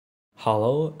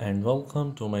Hello and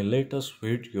welcome to my latest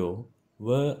video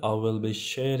where I will be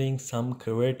sharing some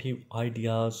creative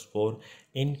ideas for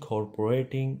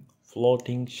incorporating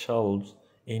floating shelves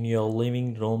in your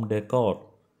living room decor.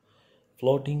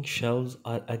 Floating shelves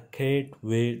are a great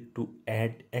way to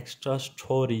add extra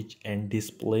storage and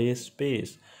display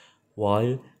space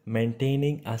while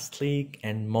maintaining a sleek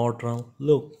and modern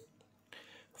look.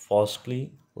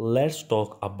 Firstly, let's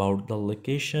talk about the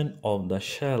location of the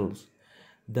shelves.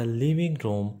 The living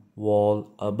room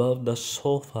wall above the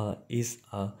sofa is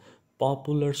a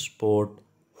popular spot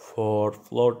for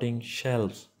floating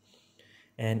shelves.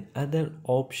 Another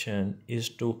option is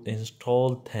to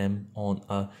install them on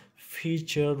a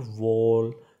featured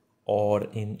wall or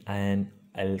in an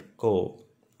alcove.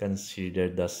 Consider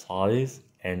the size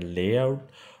and layout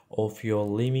of your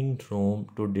living room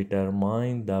to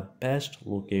determine the best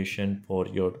location for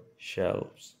your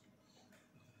shelves.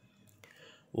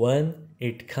 When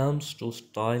it comes to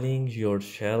styling your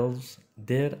shelves,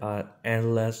 there are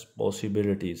endless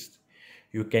possibilities.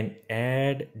 You can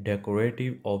add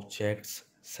decorative objects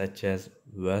such as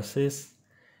vases,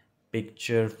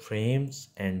 picture frames,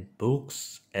 and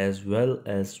books, as well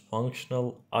as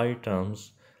functional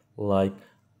items like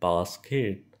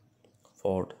basket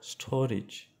for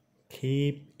storage.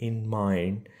 Keep in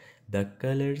mind the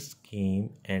color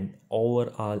scheme and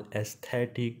overall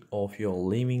aesthetic of your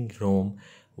living room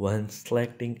when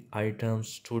selecting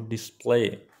items to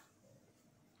display.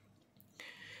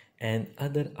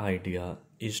 Another idea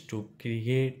is to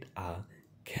create a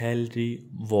gallery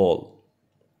wall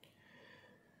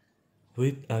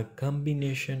with a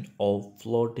combination of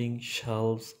floating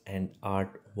shelves and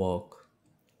artwork.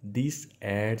 This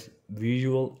adds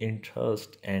visual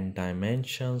interest and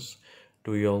dimensions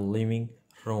to your living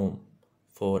room.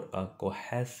 For a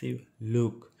cohesive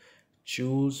look,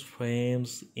 choose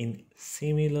frames in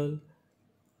similar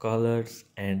colors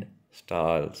and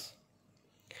styles.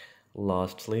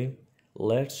 Lastly,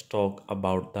 let's talk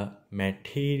about the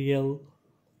material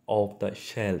of the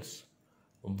shelves.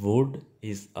 Wood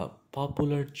is a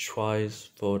popular choice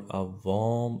for a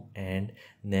warm and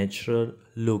natural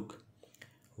look,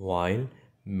 while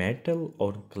metal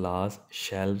or glass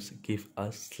shelves give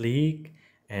a sleek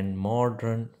and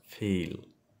modern feel.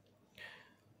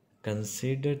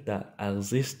 Consider the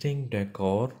existing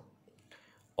decor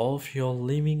of your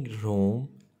living room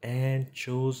and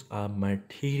choose a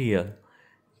material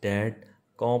that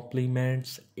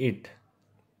complements it.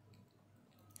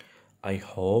 I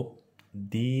hope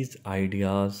these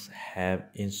ideas have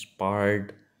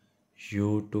inspired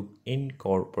you to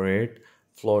incorporate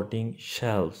floating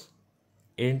shelves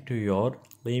into your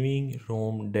living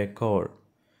room decor.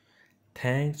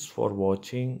 Thanks for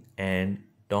watching and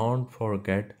don't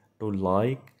forget to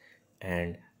like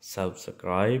and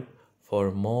subscribe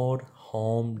for more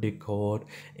home decor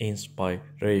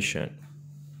inspiration.